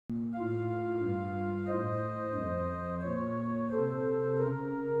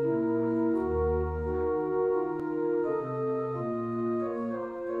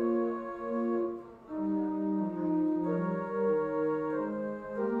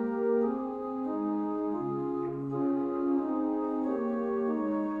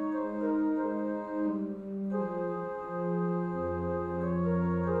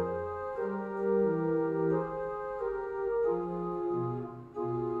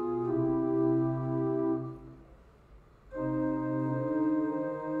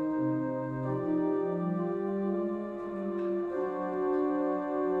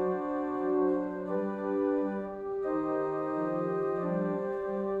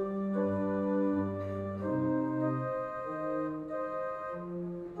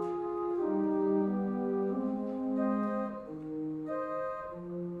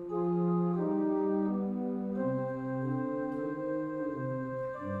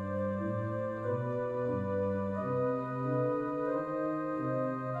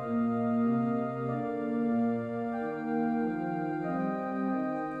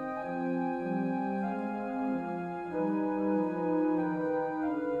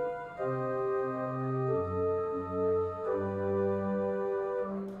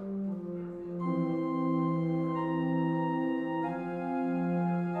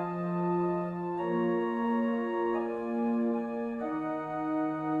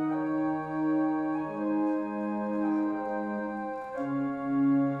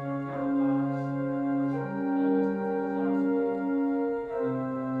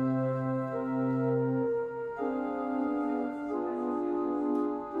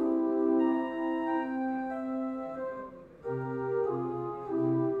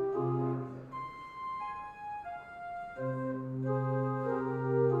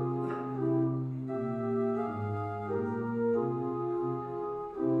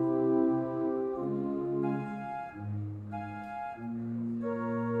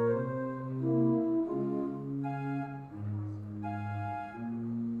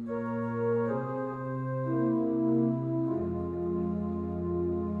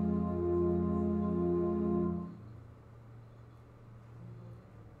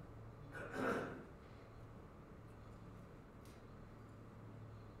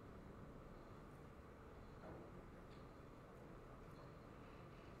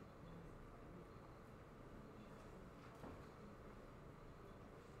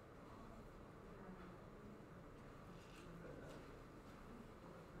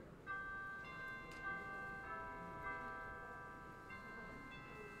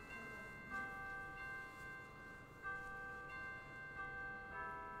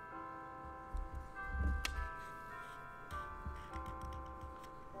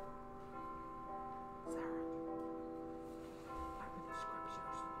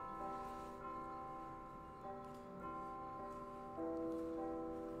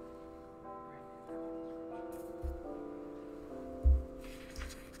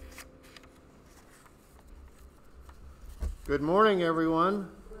Good morning, everyone.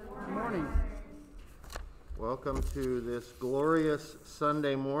 Good morning. Welcome to this glorious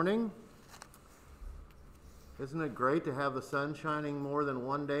Sunday morning. Isn't it great to have the sun shining more than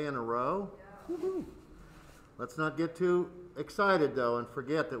one day in a row? Woo-hoo. Let's not get too excited, though, and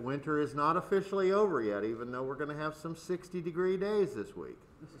forget that winter is not officially over yet, even though we're going to have some 60-degree days this week.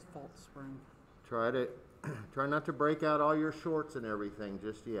 This is false spring. Try not to break out all your shorts and everything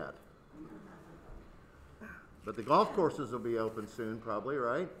just yet. But the golf courses will be open soon, probably,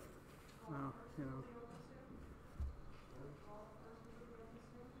 right? Well, you know.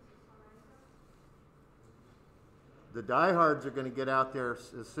 The diehards are going to get out there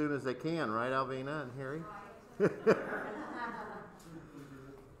as soon as they can, right, Alvina and Harry?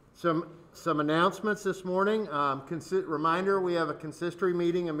 Some announcements this morning. Reminder, we have a consistory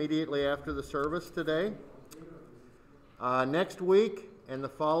meeting immediately after the service today. Next week and the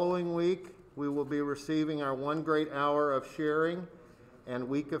following week, we will be receiving our one great hour of sharing and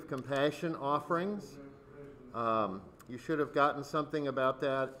week of compassion offerings. You should have gotten something about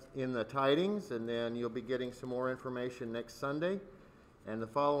that in the tidings, and then you'll be getting some more information next Sunday and the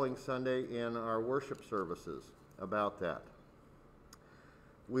following Sunday in our worship services about that.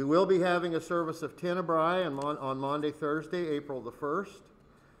 We will be having a service of Tenebrae on Maundy, Thursday, April the 1st.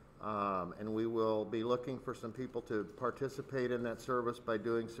 And we will be looking for some people to participate in that service by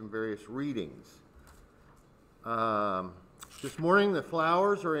doing some various readings. This morning, the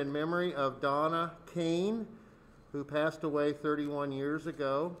flowers are in memory of Donna Kane, who passed away 31 years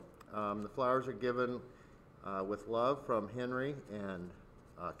ago. The flowers are given with love from Henry and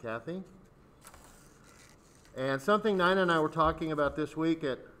Kathy. And something Nina and I were talking about this week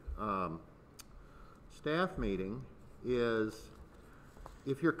at staff meeting is,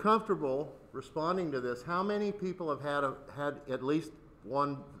 if you're comfortable responding to this, how many people have had at least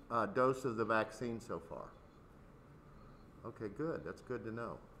one dose of the vaccine so far? Okay, good. That's good to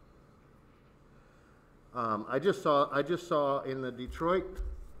know. I just saw in the Detroit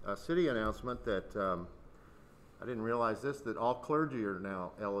city announcement that I didn't realize this, that all clergy are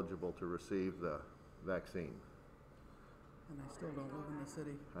now eligible to receive the vaccine. And I still don't live in the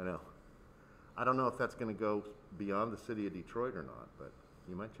city. I know. I don't know if that's going to go beyond the city of Detroit or not, but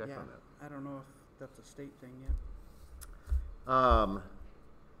you might check on that. I don't know if that's a state thing yet.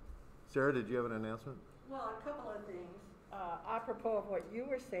 Sarah, did you have an announcement? Well, a couple of things. Apropos of what you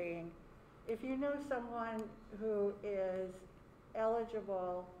were saying, if you know someone who is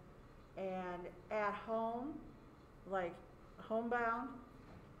eligible and at home, like homebound,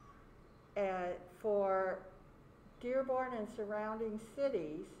 for Dearborn and surrounding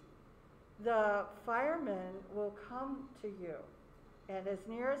cities, the firemen will come to you. And as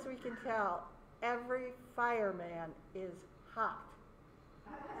near as we can tell, every fireman is hot.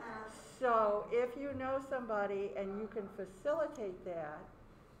 So if you know somebody and you can facilitate that,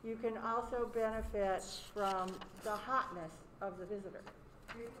 you can also benefit from the hotness of the visitor.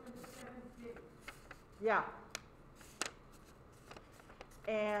 Yeah.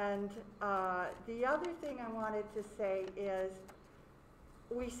 And the other thing I wanted to say is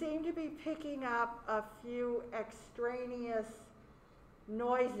we seem to be picking up a few extraneous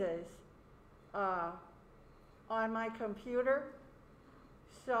noises on my computer.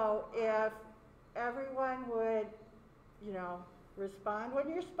 So if everyone would, respond when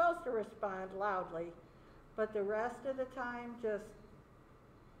you're supposed to respond loudly, but the rest of the time just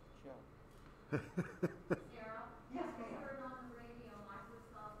chill. Sarah? Yes, I ma'am. heard on the radio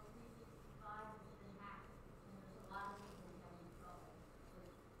Microsoft 365 has been hacked, and there's a lot of people having trouble with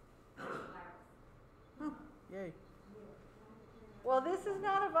the virus. Huh, yay. Well, this is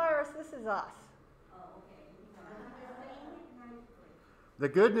not a virus, this is us. Oh, okay. You're saying it nicely. The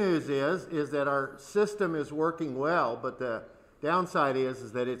good news is that our system is working well, but the downside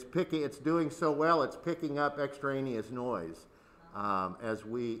is that it's doing so well, it's picking up extraneous noise as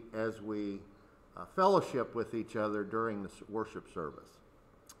we fellowship with each other during the worship service.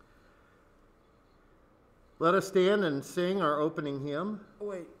 Let us stand and sing our opening hymn. Oh,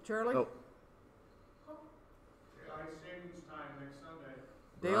 wait, Charlie? Oh, Daylight savings time next Sunday.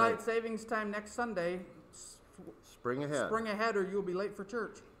 Daylight right. savings time next Sunday. Spring ahead. Spring ahead or you'll be late for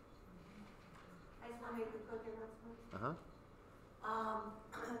church. I just want to make a quick announcement. Uh-huh.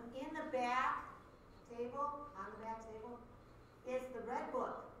 In the back table, on the back table, is the red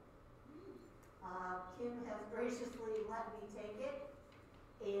book. Kim has graciously let me take it,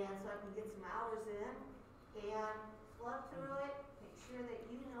 and so I can get some hours in, and flood through it, make sure that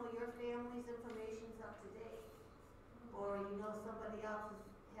you know your family's information's up to date, or you know somebody else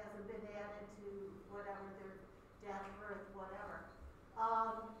hasn't been added to whatever their death, birth, whatever.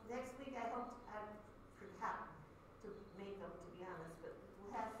 Next week I forgot to make them, to be honest, but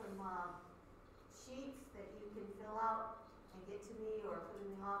we'll have some sheets that you can fill out and get to me or put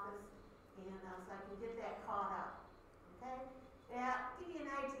in the office, and so I can get that caught up. Okay? Now, give you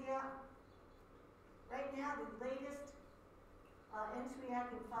an idea. Right now, the latest entry I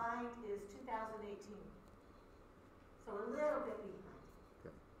can find is 2018. So a little bit behind.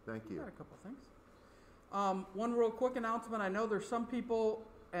 Okay. Thank you. Got a couple things. One real quick announcement. I know there's some people,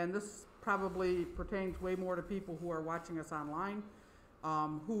 and this probably pertains way more to people who are watching us online,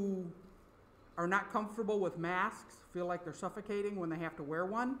 who are not comfortable with masks, feel like they're suffocating when they have to wear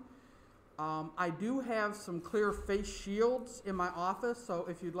one. I do have some clear face shields in my office, so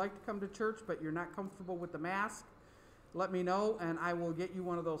if you'd like to come to church but you're not comfortable with the mask, let me know and I will get you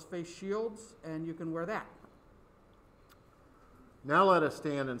one of those face shields and you can wear that. Now let us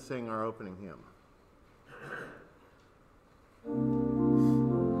stand and sing our opening hymn.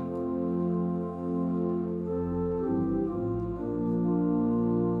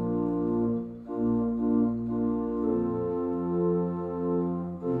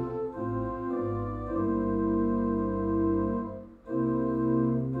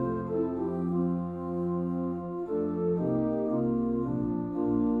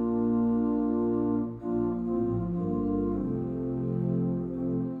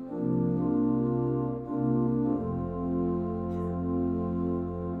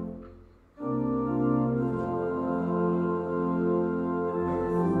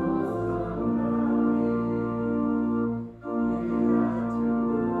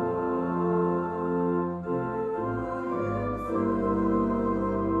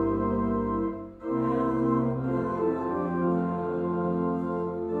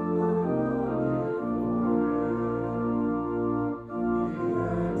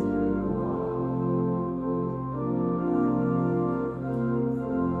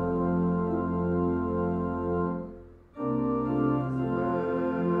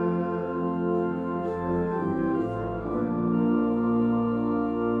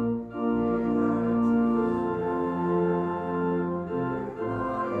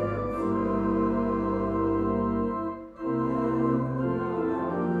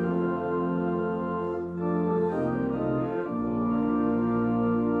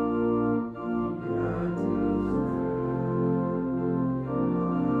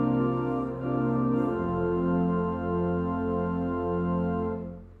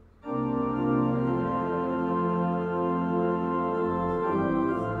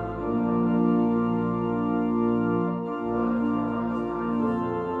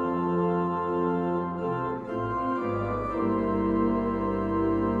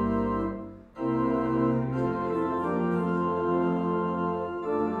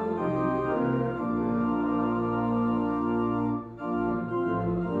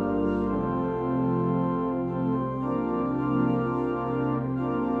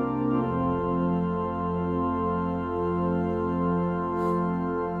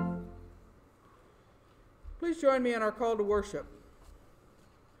 join me in our call to worship.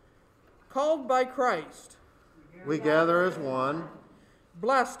 Called by Christ, we gather as one.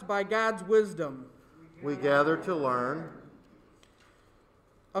 blessed by God's wisdom, We gather to learn.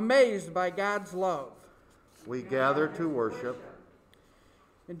 amazed by God's love. We gather to worship.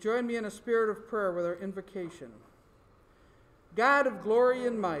 And join me in a spirit of prayer with our invocation. God of glory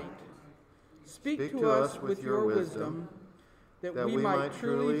and might, speak to us with your wisdom, that we might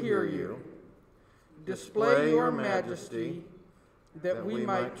truly hear you. Display your majesty, that we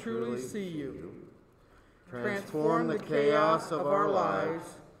might truly see you. Transform the chaos of our lives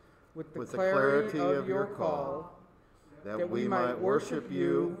with the clarity of your call, that we might worship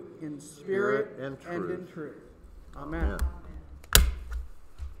you in spirit and in truth. Amen.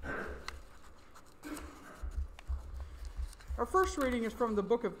 Our first reading is from the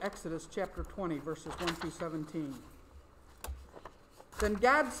book of Exodus, chapter 20, verses 1 through 17. Then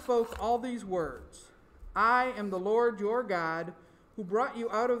God spoke all these words, I am the Lord your God, who brought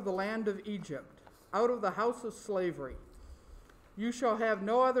you out of the land of Egypt, out of the house of slavery. You shall have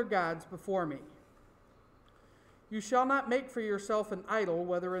no other gods before me. You shall not make for yourself an idol,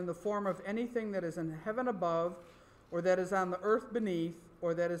 whether in the form of anything that is in heaven above, or that is on the earth beneath,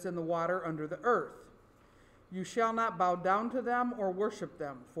 or that is in the water under the earth. You shall not bow down to them or worship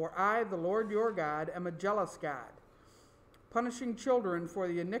them, for I, the Lord your God, am a jealous God, punishing children for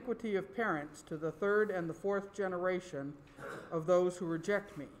the iniquity of parents to the third and the fourth generation of those who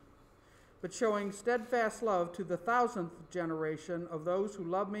reject me, but showing steadfast love to the 1,000th generation of those who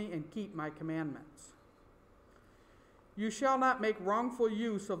love me and keep my commandments. You shall not make wrongful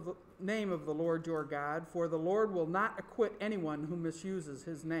use of the name of the Lord your God, for the Lord will not acquit anyone who misuses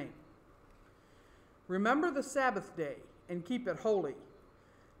his name. Remember the Sabbath day and keep it holy.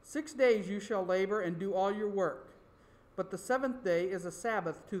 6 days you shall labor and do all your work, but the 7th day is a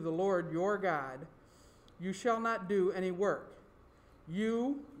Sabbath to the Lord your God. You shall not do any work.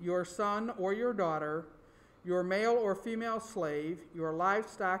 You, your son or your daughter, your male or female slave, your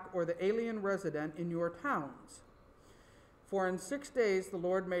livestock, or the alien resident in your towns. For in 6 days the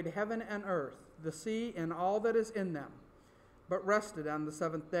Lord made heaven and earth, the sea and all that is in them, but rested on the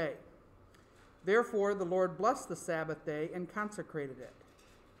 7th day. Therefore the Lord blessed the Sabbath day and consecrated it.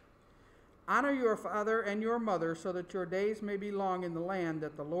 Honor your father and your mother, so that your days may be long in the land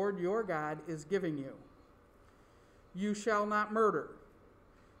that the Lord your God is giving you. You shall not murder.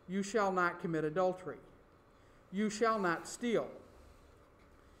 You shall not commit adultery. You shall not steal.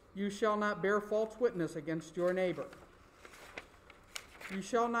 You shall not bear false witness against your neighbor. You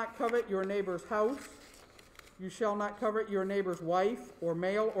shall not covet your neighbor's house. You shall not covet your neighbor's wife, or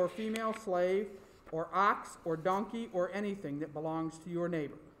male or female slave, or ox, or donkey, or anything that belongs to your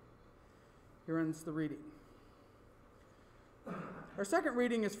neighbor. Here ends the reading. Our second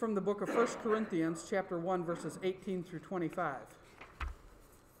reading is from the book of 1 Corinthians, chapter 1, verses 18 through 25.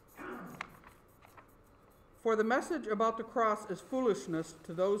 For the message about the cross is foolishness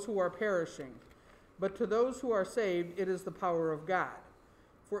to those who are perishing, but to those who are saved it is the power of God.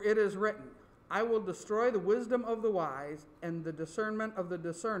 For it is written, I will destroy the wisdom of the wise, and the discernment of the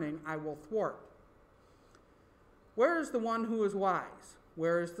discerning I will thwart. Where is the one who is wise?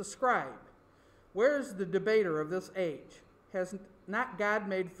 Where is the scribe? Where is the debater of this age? Has not God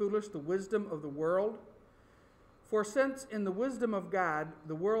made foolish the wisdom of the world? For since in the wisdom of God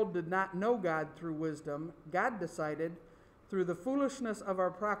the world did not know God through wisdom, God decided through the foolishness of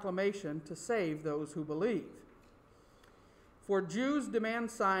our proclamation to save those who believe. For Jews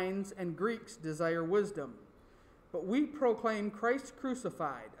demand signs and Greeks desire wisdom, but we proclaim Christ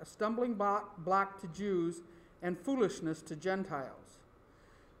crucified, a stumbling block to Jews and foolishness to Gentiles.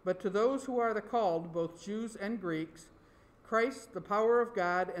 But to those who are the called, both Jews and Greeks, Christ, the power of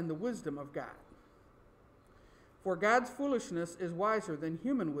God and the wisdom of God. For God's foolishness is wiser than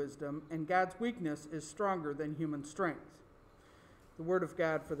human wisdom, and God's weakness is stronger than human strength. The word of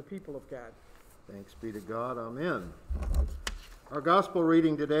God for the people of God. Thanks be to God. Amen. Our gospel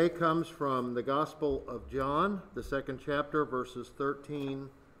reading today comes from the Gospel of John, the 2nd chapter, verses 13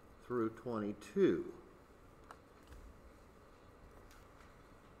 through 22.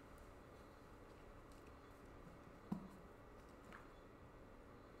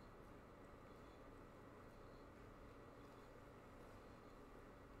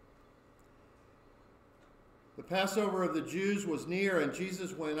 The Passover of the Jews was near, and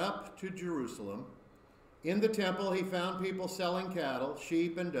Jesus went up to Jerusalem. In the temple he found people selling cattle,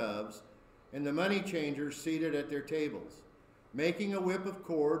 sheep, and doves, and the money changers seated at their tables. Making a whip of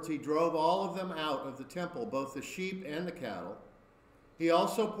cords, he drove all of them out of the temple, both the sheep and the cattle. He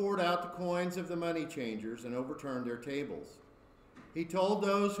also poured out the coins of the money changers and overturned their tables. He told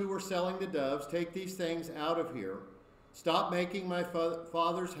those who were selling the doves, "Take these things out of here. Stop making my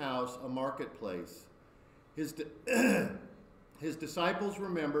Father's house a marketplace." His disciples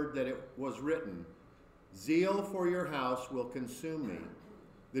remembered that it was written, "Zeal for your house will consume me."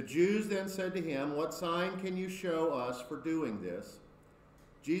 The Jews then said to him, "What sign can you show us for doing this?"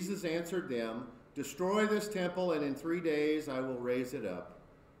 Jesus answered them, "Destroy this temple, and in 3 days I will raise it up."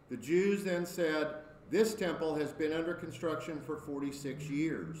 The Jews then said, "This temple has been under construction for 46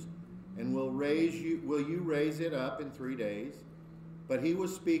 years, and will you raise it up in 3 days?" But he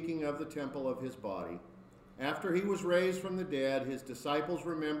was speaking of the temple of his body. After he was raised from the dead, his disciples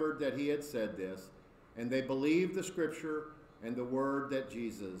remembered that he had said this, and they believed the scripture and the word that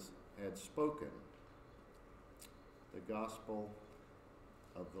Jesus had spoken. The gospel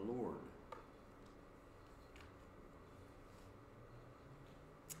of the Lord.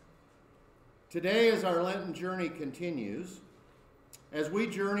 Today, as our Lenten journey continues, as we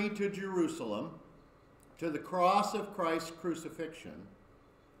journey to Jerusalem, to the cross of Christ's crucifixion,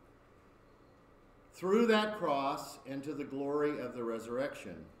 through that cross and to the glory of the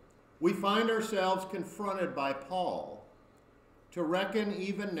resurrection, we find ourselves confronted by Paul to reckon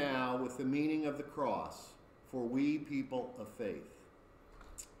even now with the meaning of the cross for we people of faith,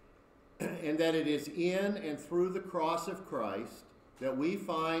 and that it is in and through the cross of Christ that we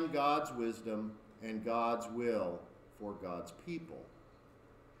find God's wisdom and God's will for God's people.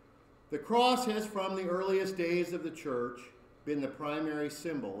 The cross has from the earliest days of the church been the primary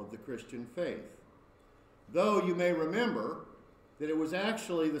symbol of the Christian faith, though you may remember that it was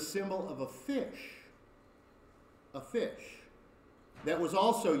actually the symbol of a fish that was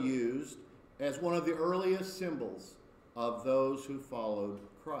also used as one of the earliest symbols of those who followed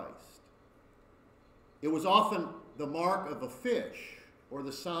Christ. It was often the mark of a fish or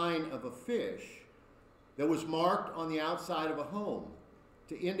the sign of a fish that was marked on the outside of a home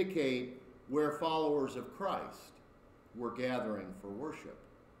to indicate where followers of Christ were gathering for worship.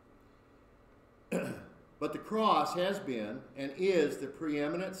 But the cross has been and is the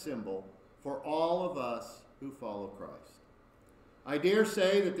preeminent symbol for all of us who follow Christ. I dare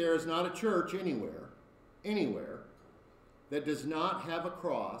say that there is not a church anywhere, that does not have a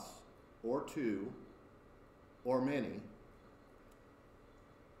cross or two or many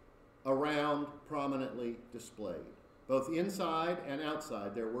around prominently displayed, both inside and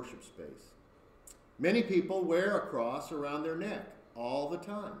outside their worship space. Many people wear a cross around their neck all the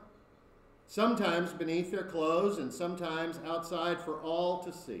time, sometimes beneath their clothes and sometimes outside for all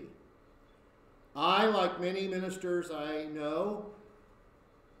to see. I, like many ministers I know,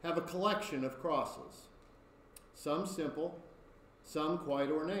 have a collection of crosses, some simple, some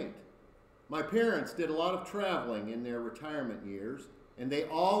quite ornate. My parents did a lot of traveling in their retirement years, and they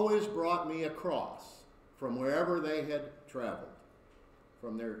always brought me a cross from wherever they had traveled,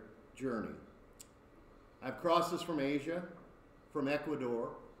 from their journey. I have crosses from Asia, from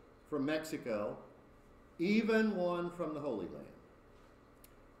Ecuador, from Mexico, even one from the Holy Land.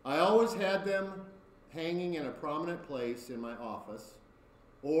 I always had them hanging in a prominent place in my office,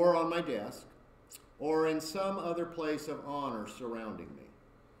 or on my desk, or in some other place of honor surrounding me.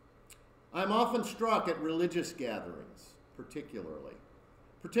 I'm often struck at religious gatherings,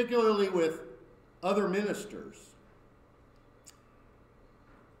 particularly with other ministers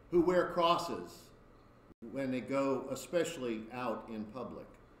who wear crosses when they go, especially out in public.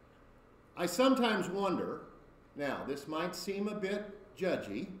 I sometimes wonder, now this might seem a bit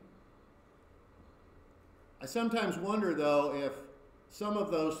judgy, I sometimes wonder though if some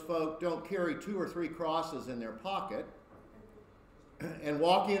of those folk don't carry 2 or 3 crosses in their pocket and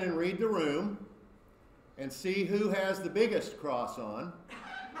walk in and read the room and see who has the biggest cross on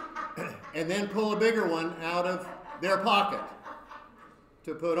and then pull a bigger one out of their pocket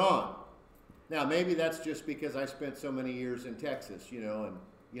to put on. Now, maybe that's just because I spent so many years in Texas, and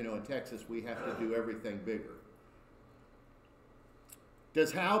in Texas we have to do everything bigger.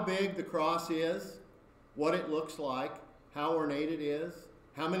 Does how big the cross is, what it looks like, how ornate it is,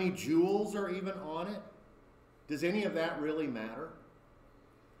 how many jewels are even on it, does any of that really matter?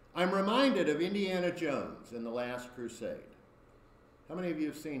 I'm reminded of Indiana Jones in The Last Crusade. How many of you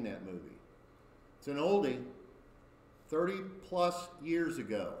have seen that movie? It's an oldie. 30 plus years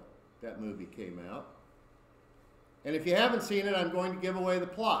ago that movie came out. And if you haven't seen it, I'm going to give away the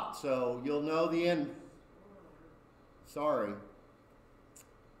plot, so you'll know the end. Sorry.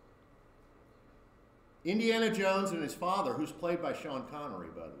 Indiana Jones and his father, who's played by Sean Connery,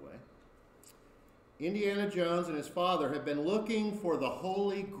 by the way. Indiana Jones and his father have been looking for the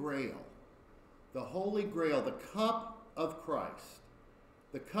Holy Grail. The Holy Grail, the cup of Christ.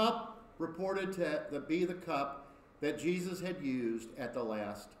 The cup reported to be the cup that Jesus had used at the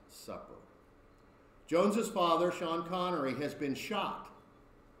Last Supper. Jones's father, Sean Connery, has been shot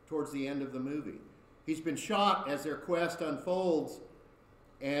towards the end of the movie. He's been shot as their quest unfolds,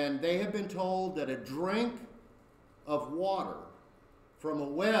 and they have been told that a drink of water from a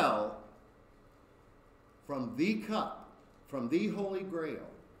well, from the cup, from the Holy Grail,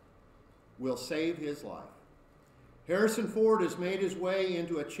 will save his life. Harrison Ford has made his way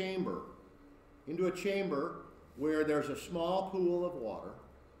into a chamber where there's a small pool of water,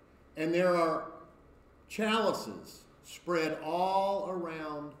 and there are chalices spread all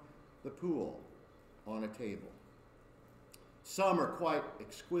around the pool on a table. Some are quite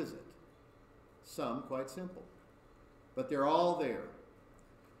exquisite, some quite simple, but they're all there.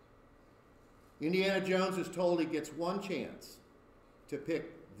 Indiana Jones is told he gets one chance to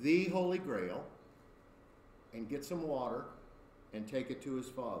pick the Holy Grail and get some water and take it to his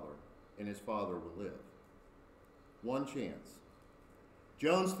father, and his father will live. One chance.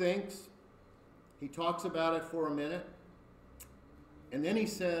 Jones thinks, he talks about it for a minute, and then he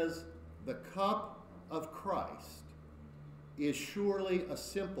says, the cup of Christ is surely a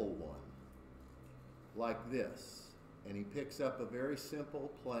simple one, like this. And he picks up a very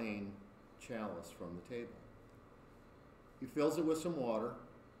simple, plain chalice from the table. He fills it with some water,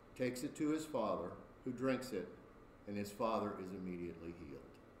 takes it to his father, who drinks it, and his father is immediately healed.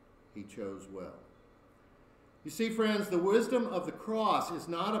 He chose well. You see, friends, the wisdom of the cross is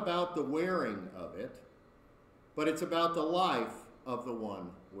not about the wearing of it, but it's about the life of the one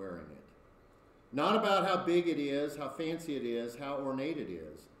wearing it. Not about how big it is, how fancy it is, how ornate it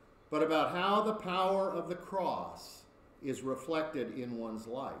is, but about how the power of the cross is reflected in one's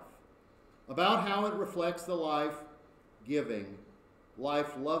life. About how it reflects the life-giving,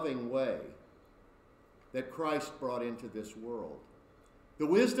 life-loving way that Christ brought into this world. The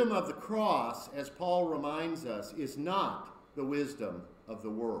wisdom of the cross, as Paul reminds us, is not the wisdom of the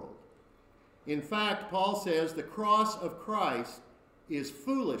world. In fact, Paul says the cross of Christ is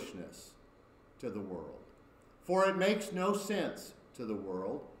foolishness to the world, for it makes no sense to the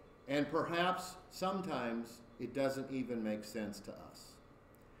world, and perhaps sometimes it doesn't even make sense to us.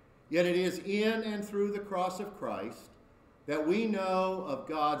 Yet it is in and through the cross of Christ that we know of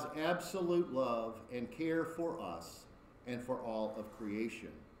God's absolute love and care for us and for all of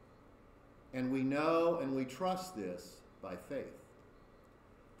creation. And we know and we trust this by faith.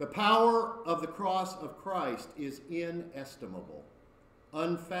 The power of the cross of Christ is inestimable,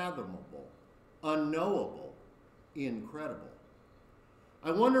 unfathomable, unknowable, incredible.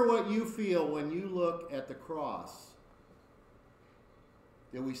 I wonder what you feel when you look at the cross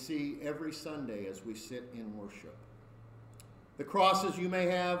that we see every Sunday as we sit in worship. The crosses you may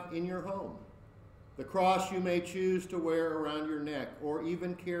have in your home, the cross you may choose to wear around your neck or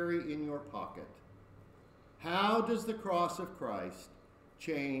even carry in your pocket. How does the cross of Christ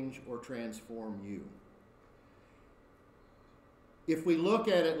change or transform you? If we look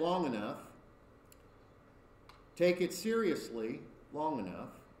at it long enough, take it seriously long enough,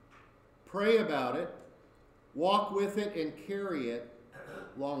 pray about it, walk with it, and carry it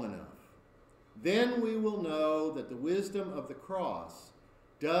long enough, then we will know that the wisdom of the cross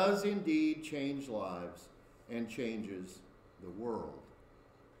does indeed change lives and changes the world.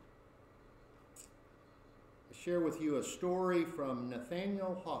 I share with you a story from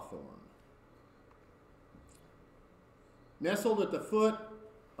Nathaniel Hawthorne. Nestled at the foot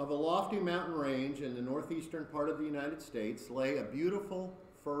of a lofty mountain range in the northeastern part of the United States lay a beautiful,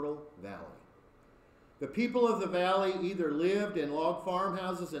 fertile valley. The people of the valley either lived in log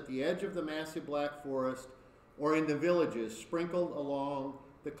farmhouses at the edge of the massive black forest or in the villages sprinkled along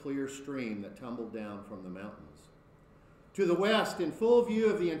the clear stream that tumbled down from the mountains. To the west, in full view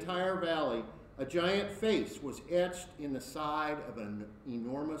of the entire valley, a giant face was etched in the side of an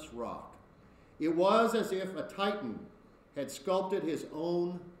enormous rock. It was as if a titan had sculpted his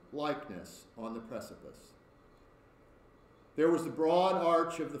own likeness on the precipice. There was the broad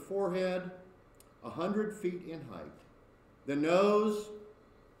arch of the forehead, 100 feet in height, the nose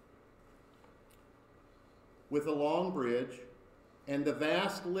with a long bridge, and the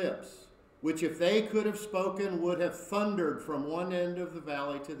vast lips, which if they could have spoken would have thundered from one end of the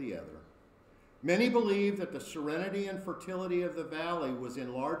valley to the other. Many believe that the serenity and fertility of the valley was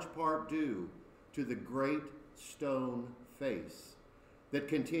in large part due to the great stone face that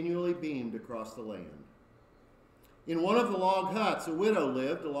continually beamed across the land. In one of the log huts, a widow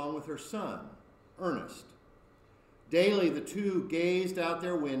lived along with her son, Ernest. Daily, the two gazed out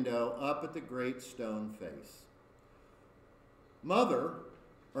their window up at the great stone face. "Mother,"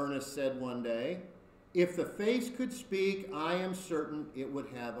 Ernest said one day, "if the face could speak, I am certain it would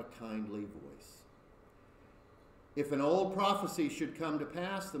have a kindly voice." If an old prophecy should come to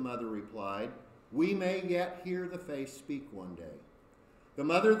pass, the mother replied, we may yet hear the face speak one day. The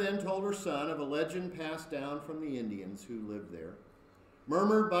mother then told her son of a legend passed down from the Indians who lived there,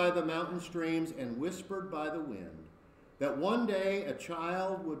 murmured by the mountain streams and whispered by the wind, that one day a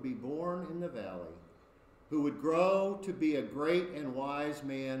child would be born in the valley who would grow to be a great and wise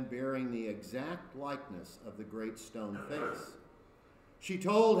man bearing the exact likeness of the great stone face. She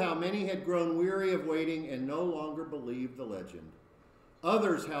told how many had grown weary of waiting and no longer believed the legend.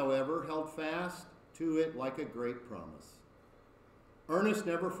 Others, however, held fast to it like a great promise. Ernest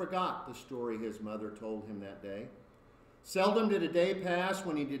never forgot the story his mother told him that day. Seldom did a day pass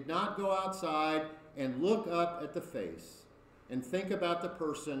when he did not go outside and look up at the face and think about the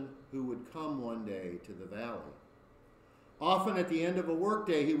person who would come one day to the valley. Often at the end of a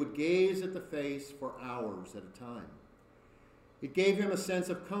workday, he would gaze at the face for hours at a time. It gave him a sense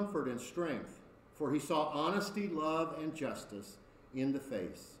of comfort and strength, for he saw honesty, love, and justice in the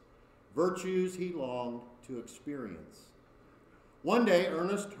face, virtues he longed to experience. One day,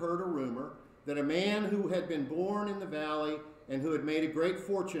 Ernest heard a rumor that a man who had been born in the valley and who had made a great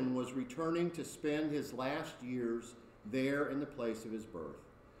fortune was returning to spend his last years there in the place of his birth.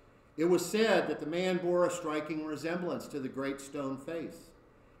 It was said that the man bore a striking resemblance to the great stone face.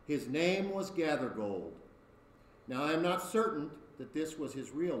 His name was Gathergold. Now, I am not certain that this was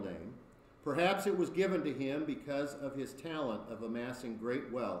his real name. Perhaps it was given to him because of his talent of amassing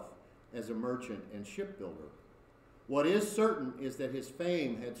great wealth as a merchant and shipbuilder. What is certain is that his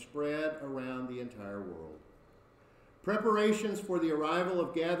fame had spread around the entire world. Preparations for the arrival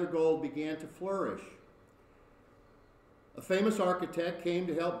of Gathergold began to flourish. A famous architect came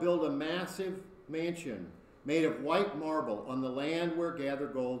to help build a massive mansion made of white marble on the land where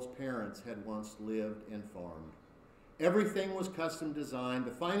Gathergold's parents had once lived and farmed. Everything was custom designed.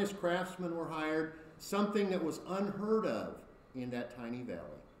 The finest craftsmen were hired, something that was unheard of in that tiny valley.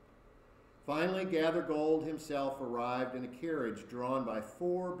 Finally, Gathergold himself arrived in a carriage drawn by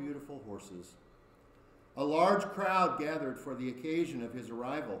 4 beautiful horses. A large crowd gathered for the occasion of his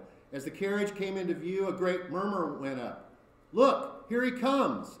arrival. As the carriage came into view, a great murmur went up. Look, here he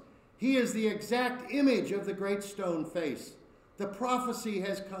comes. He is the exact image of the great stone face. The prophecy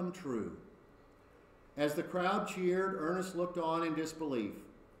has come true. As the crowd cheered, Ernest looked on in disbelief.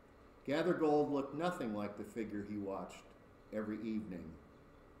 Gathergold looked nothing like the figure he watched every evening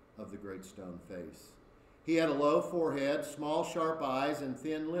of the great stone face. He had a low forehead, small sharp eyes, and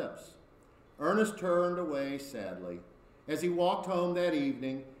thin lips. Ernest turned away sadly. As he walked home that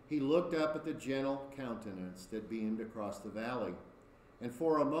evening, he looked up at the gentle countenance that beamed across the valley, and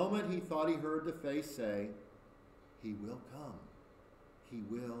for a moment he thought he heard the face say, "He will come. He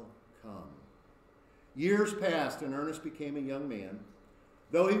will come." Years passed, and Ernest became a young man.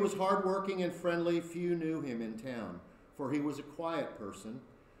 Though he was hardworking and friendly, few knew him in town, for he was a quiet person.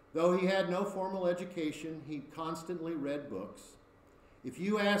 Though he had no formal education, he constantly read books. If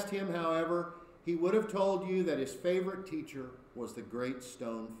you asked him, however, he would have told you that his favorite teacher was the great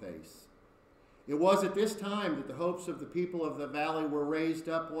stone face. It was at this time that the hopes of the people of the valley were raised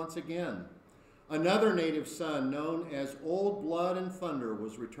up once again. Another native son, known as Old Blood and Thunder,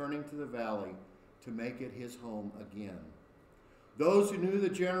 was returning to the valley to make it his home again. Those who knew the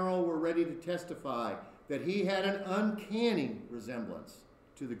general were ready to testify that he had an uncanny resemblance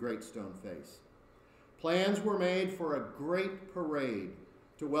to the great stone face. Plans were made for a great parade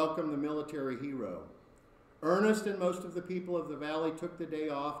to welcome the military hero. Ernest and most of the people of the valley took the day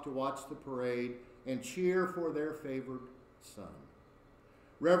off to watch the parade and cheer for their favored son.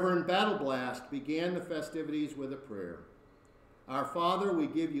 Reverend Battleblast began the festivities with a prayer. Our Father, we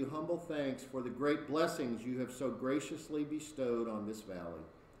give you humble thanks for the great blessings you have so graciously bestowed on this valley.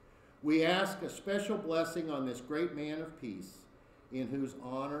 We ask a special blessing on this great man of peace, in whose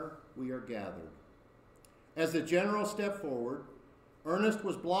honor we are gathered. As the general stepped forward, Ernest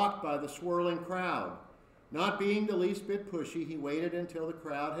was blocked by the swirling crowd. Not being the least bit pushy, he waited until the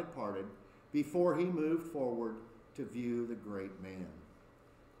crowd had parted before he moved forward to view the great man.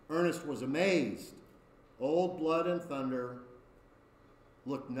 Ernest was amazed. Old Blood and Thunder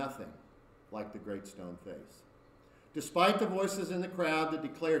looked nothing like the great stone face. Despite the voices in the crowd that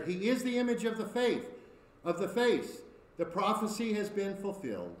declared, "He is the image of the face," the prophecy has been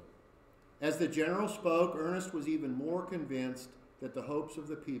fulfilled. As the general spoke, Ernest was even more convinced that the hopes of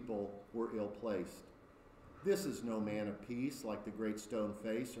the people were ill-placed. This is no man of peace like the great stone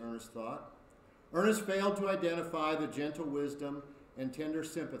face, Ernest thought. Ernest failed to identify the gentle wisdom and tender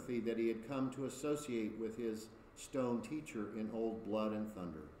sympathy that he had come to associate with his stone teacher in Old Blood and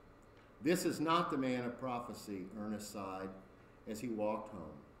Thunder. This is not the man of prophecy, Ernest sighed as he walked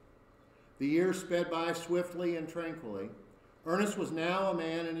home. The years sped by swiftly and tranquilly. Ernest was now a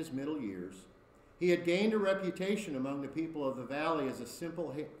man in his middle years. He had gained a reputation among the people of the valley as a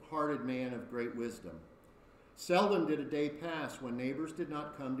simple-hearted man of great wisdom. Seldom did a day pass when neighbors did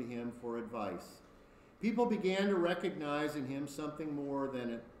not come to him for advice. People began to recognize in him something more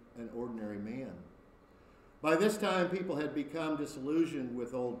than an ordinary man. By this time, people had become disillusioned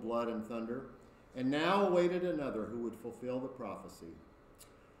with old Blood and Thunder, and now awaited another who would fulfill the prophecy.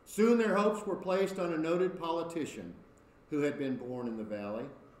 Soon their hopes were placed on a noted politician who had been born in the valley,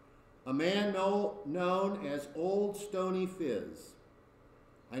 a man known as Old Stony Phiz.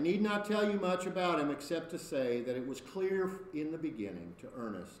 I need not tell you much about him except to say that it was clear in the beginning to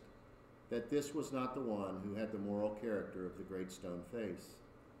Ernest that this was not the one who had the moral character of the Great Stone Face.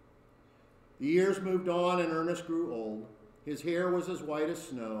 The years moved on and Ernest grew old. His hair was as white as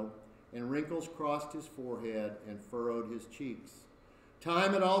snow, and wrinkles crossed his forehead and furrowed his cheeks.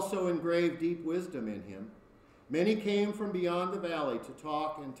 Time had also engraved deep wisdom in him. Many came from beyond the valley to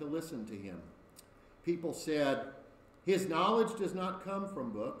talk and to listen to him. People said, "His knowledge does not come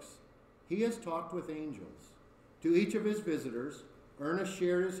from books. He has talked with angels." To each of his visitors, Ernest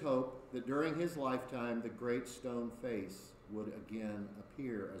shared his hope that during his lifetime the Great Stone Face would again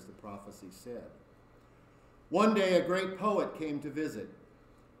appear as the prophecy said. One day a great poet came to visit.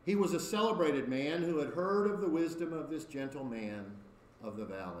 He was a celebrated man who had heard of the wisdom of this gentle man of the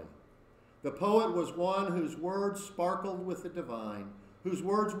valley. The poet was one whose words sparkled with the divine, whose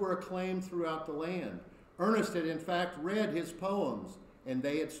words were acclaimed throughout the land. Ernest had in fact read his poems, and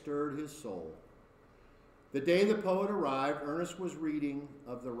they had stirred his soul. The day the poet arrived, Ernest was reading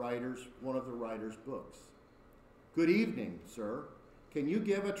of one of the writer's books. "Good evening, sir. Can you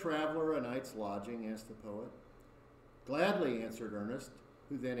give a traveler a night's lodging?" asked the poet. "Gladly," answered Ernest,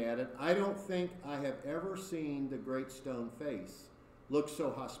 who then added, "I don't think I have ever seen the Great Stone Face look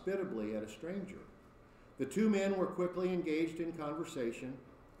so hospitably at a stranger." The two men were quickly engaged in conversation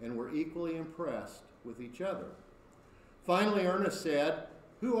and were equally impressed with each other. Finally, Ernest said,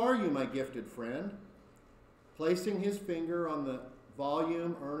 "Who are you, my gifted friend?" Placing his finger on the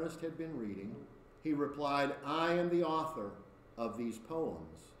volume Ernest had been reading, he replied, "I am the author of these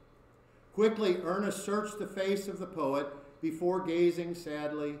poems." Quickly, Ernest searched the face of the poet before gazing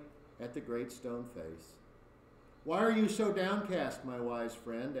sadly at the Great Stone Face. "Why are you so downcast, my wise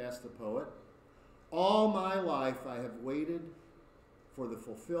friend?" asked the poet. "All my life I have waited for the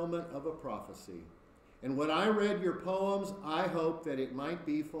fulfillment of a prophecy, and when I read your poems, I hoped that it might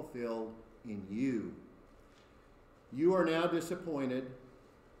be fulfilled in you. You are now disappointed,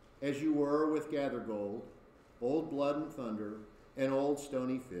 as you were with Gathergold, Old Blood and Thunder, and Old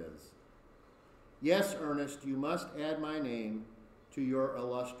Stony Phiz. Yes, Ernest, you must add my name to your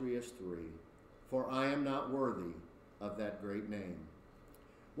illustrious three, for I am not worthy of that great name."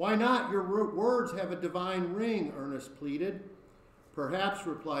 "Why not? Your words have a divine ring," Ernest pleaded. "Perhaps,"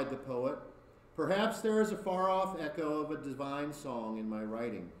 replied the poet, "perhaps there is a far-off echo of a divine song in my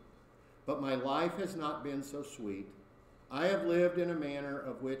writing. But my life has not been so sweet. I have lived in a manner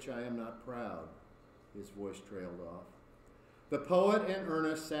of which I am not proud." His voice trailed off. The poet and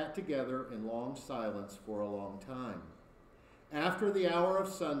Ernest sat together in long silence for a long time. After the hour of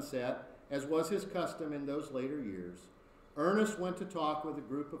sunset, as was his custom in those later years, Ernest went to talk with a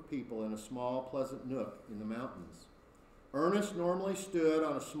group of people in a small, pleasant nook in the mountains. Ernest normally stood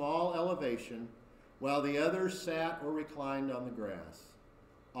on a small elevation, while the others sat or reclined on the grass.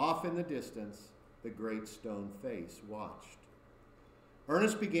 Off in the distance, the Great Stone Face watched.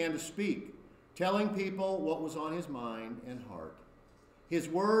 Ernest began to speak, telling people what was on his mind and heart. His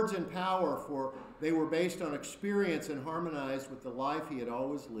words and power, for they were based on experience and harmonized with the life he had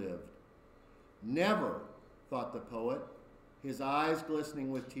always lived. "Never," thought the poet, his eyes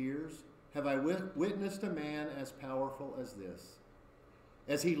glistening with tears, "have I witnessed a man as powerful as this."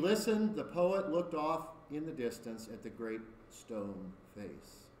 As he listened, the poet looked off in the distance at the Great Stone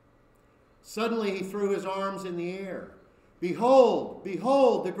Face. Suddenly he threw his arms in the air. "Behold,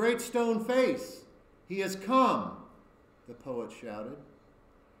 behold, the Great Stone Face! He has come!" the poet shouted.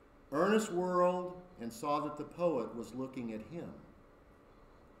 Ernest whirled and saw that the poet was looking at him.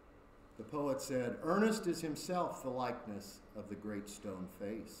 The poet said, "Ernest is himself the likeness of the Great Stone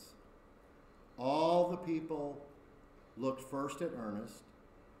Face." All the people looked first at Ernest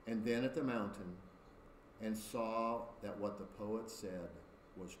and then at the mountain and saw that what the poet said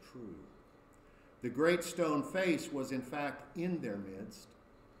was true. The Great Stone Face was in fact in their midst,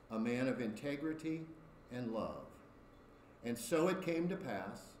 a man of integrity and love. And so it came to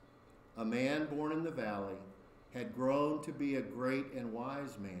pass, a man born in the valley had grown to be a great and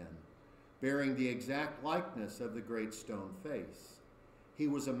wise man, bearing the exact likeness of the Great Stone Face. he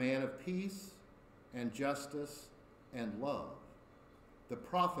was a man of peace and justice and love. The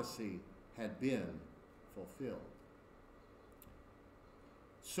prophecy had been fulfilled.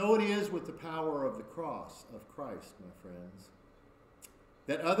 So it is with the power of the cross of Christ, my friends,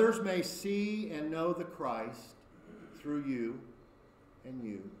 that others may see and know the Christ through you and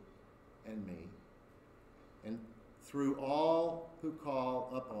me, and through all who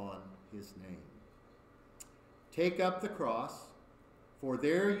call upon his name. Take up the cross, for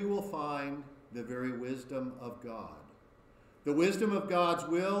there you will find the very wisdom of God, the wisdom of God's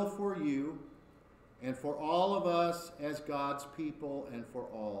will for you and for all of us as God's people and for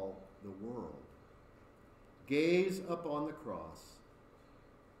all the world. Gaze upon the cross.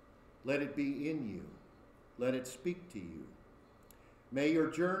 Let it be in you. Let it speak to you. May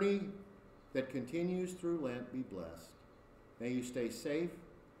your journey that continues through Lent be blessed. May you stay safe,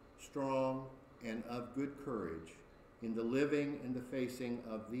 strong, and of good courage in the living and the facing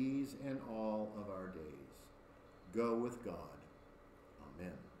of these and all of our days. Go with God.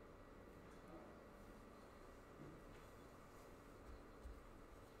 Amen.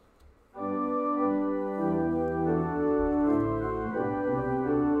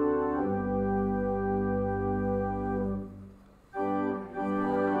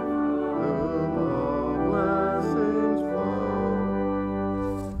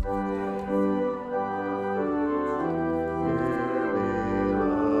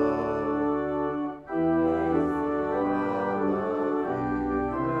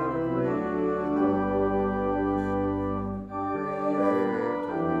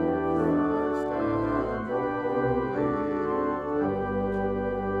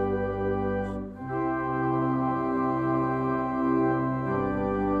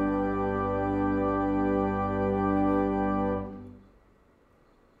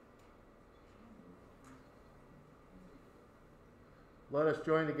 Let us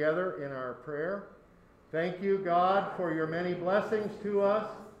join together in our prayer. Thank you, God, for your many blessings to us.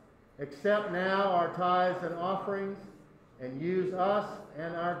 Accept now our tithes and offerings, and use us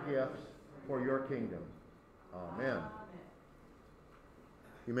and our gifts for your kingdom. Amen.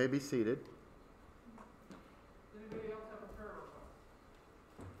 You may be seated. Does anybody else have a prayer request?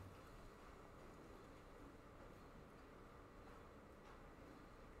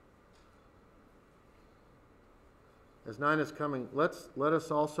 As 9 is coming, let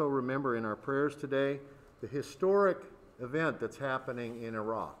us also remember in our prayers today the historic event that's happening in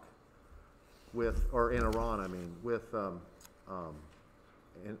Iraq, in Iran,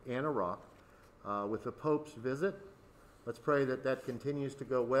 in Iraq, with the Pope's visit. Let's pray that that continues to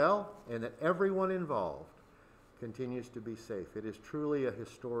go well and that everyone involved continues to be safe. It is truly a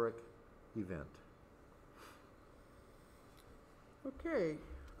historic event. Okay,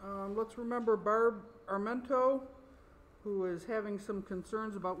 let's remember Barb Armento, who is having some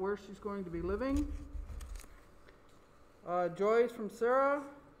concerns about where she's going to be living. Joy's from Sarah,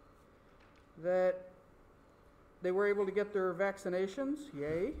 that they were able to get their vaccinations,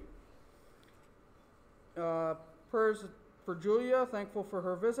 yay. Prayers for Julia, thankful for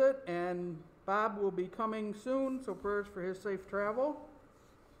her visit, and Bob will be coming soon, so prayers for his safe travel.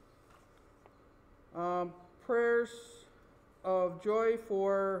 Prayers of joy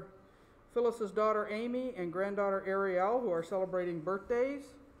for Phyllis's daughter Amy and granddaughter Ariel, who are celebrating birthdays.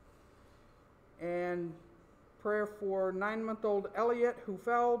 And prayer for 9-month-old Elliot, who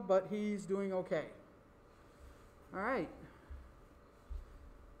fell, but he's doing okay. All right.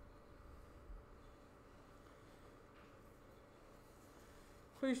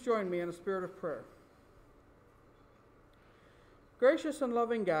 Please join me in a spirit of prayer. Gracious and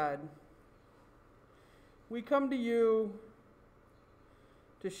loving God, we come to you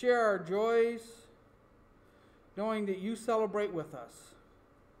to share our joys, knowing that you celebrate with us.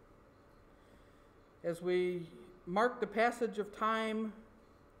 As we mark the passage of time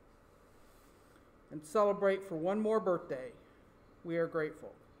and celebrate for one more birthday, we are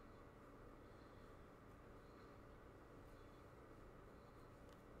grateful.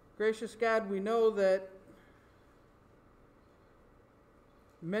 Gracious God, we know that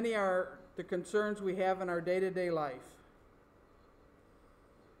many are the concerns we have in our day-to-day life.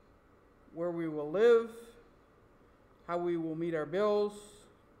 Where we will live, how we will meet our bills,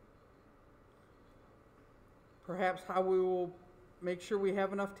 perhaps how we will make sure we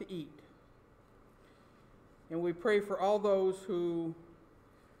have enough to eat. And we pray for all those who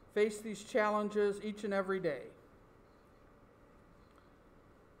face these challenges each and every day.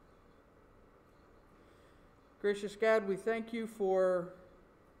 Gracious God, we thank you for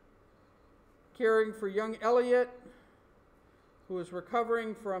caring for young Elliot, who is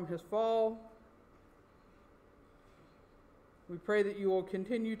recovering from his fall. We pray that you will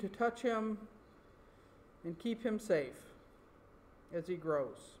continue to touch him and keep him safe as he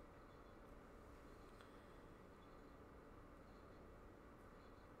grows.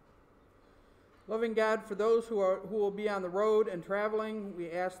 Loving God, for those who will be on the road and traveling,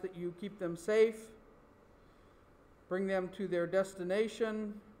 we ask that you keep them safe, bring them to their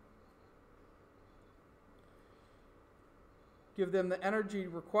destination, give them the energy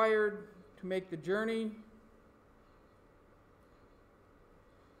required to make the journey.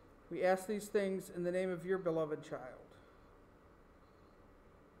 We ask these things in the name of your beloved child.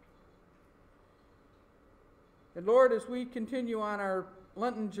 And Lord, as we continue on our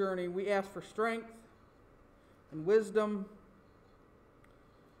Lenten journey, we ask for strength and wisdom.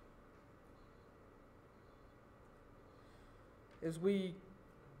 As we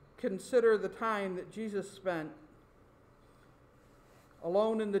consider the time that Jesus spent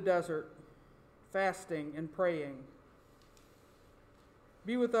alone in the desert, fasting and praying.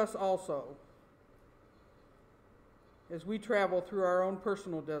 Be with us also as we travel through our own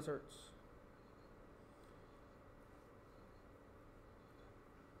personal deserts.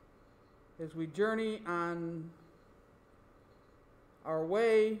 As we journey on our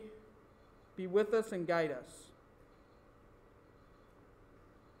way, be with us and guide us.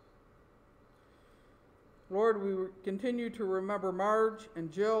 Lord, we continue to remember Marge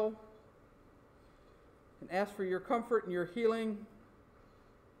and Jill and ask for your comfort and your healing.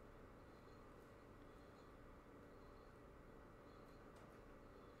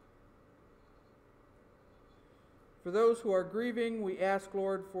 For those who are grieving, we ask,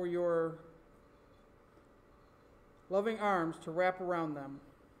 Lord, for your loving arms to wrap around them.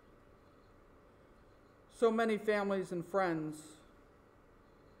 So many families and friends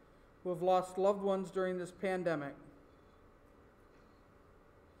who have lost loved ones during this pandemic.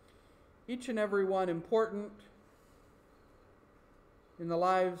 Each and every one important in the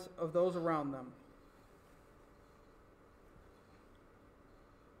lives of those around them.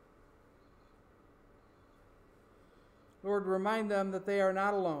 Lord, remind them that they are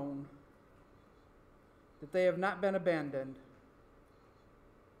not alone, that they have not been abandoned,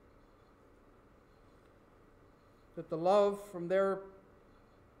 that the love from their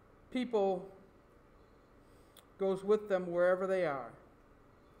people goes with them wherever they are.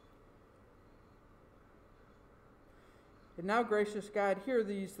 And now, gracious God, hear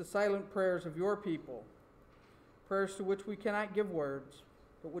these, the silent prayers of your people, prayers to which we cannot give words,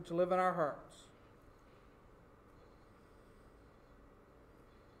 but which live in our hearts.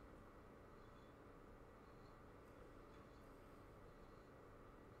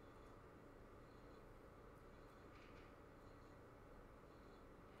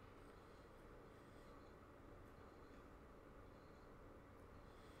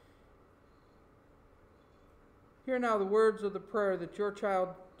 Hear now the words of the prayer that your child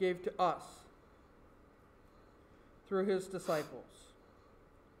gave to us through his disciples.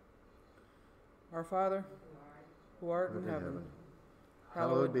 Our Father, who art in heaven,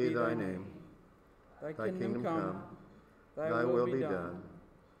 hallowed be thy name. Thy kingdom come, thy will be done,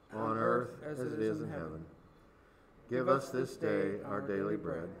 on earth as it is in heaven. Give us this day our daily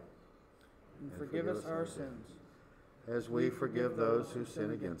bread, and forgive us our sins, as we forgive those who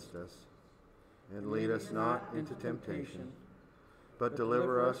sin against us. And lead us not into temptation, but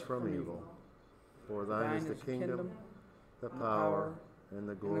deliver us from evil. For thine is the kingdom, the power, and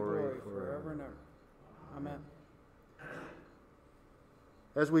the glory forever and ever. Amen.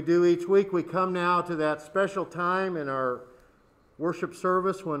 As we do each week, we come now to that special time in our worship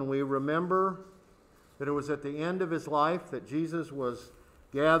service when we remember that it was at the end of his life that Jesus was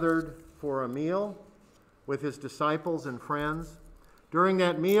gathered for a meal with his disciples and friends. During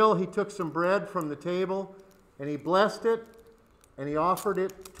that meal, he took some bread from the table, and he blessed it, and he offered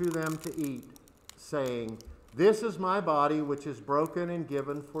it to them to eat, saying, "This is my body, which is broken and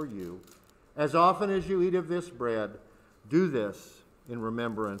given for you. As often as you eat of this bread, do this in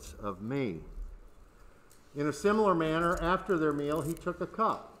remembrance of me." In a similar manner, after their meal, he took a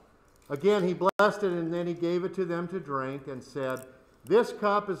cup. Again, he blessed it, and then he gave it to them to drink, and said, "This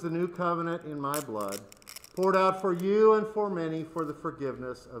cup is the new covenant in my blood, poured out for you and for many for the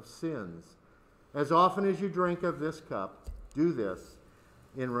forgiveness of sins. As often as you drink of this cup, do this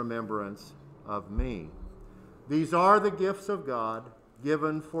in remembrance of me." These are the gifts of God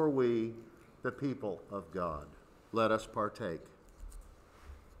given for we, the people of God. Let us partake.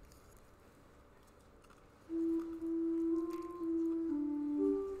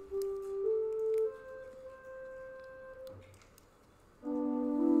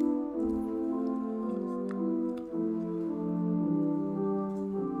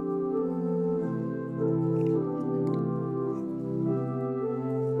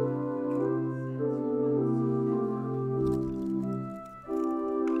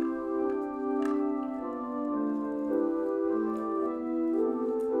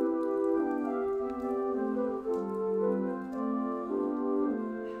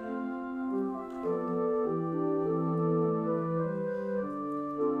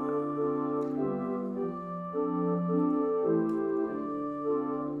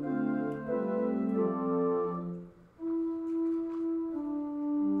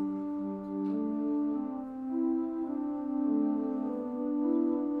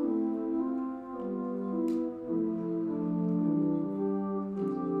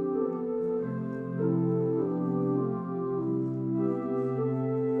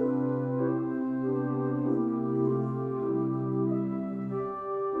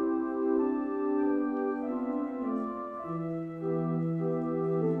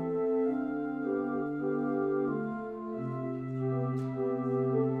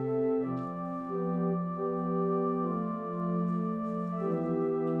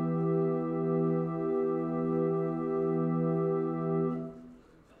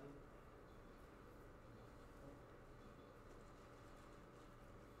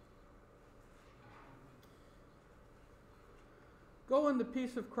 Go in the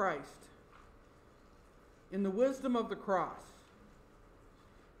peace of Christ, in the wisdom of the cross,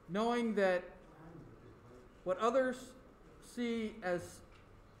 knowing that what others see as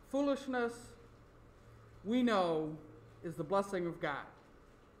foolishness, we know is the blessing of God.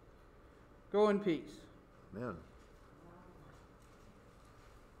 Go in peace. Amen.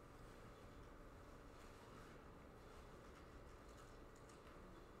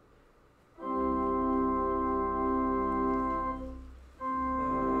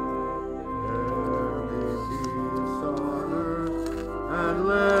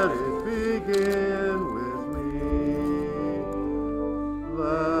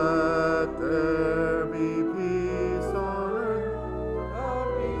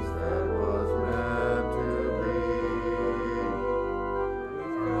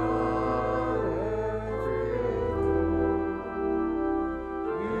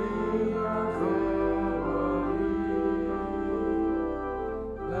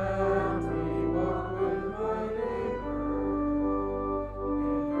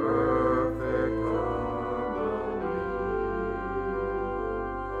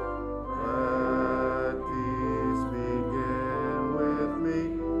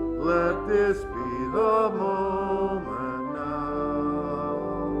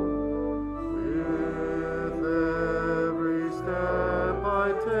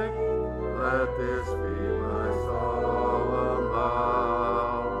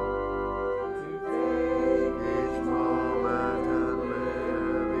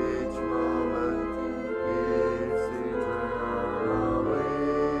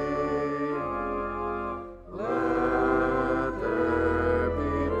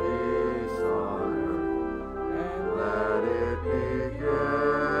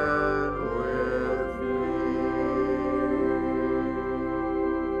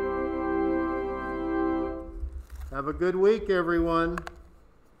 Have a good week, everyone.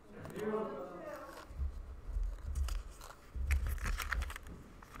 We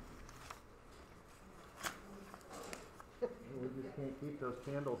just can't keep those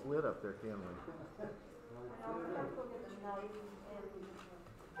candles lit up there, can we?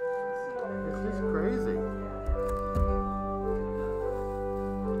 It's just crazy.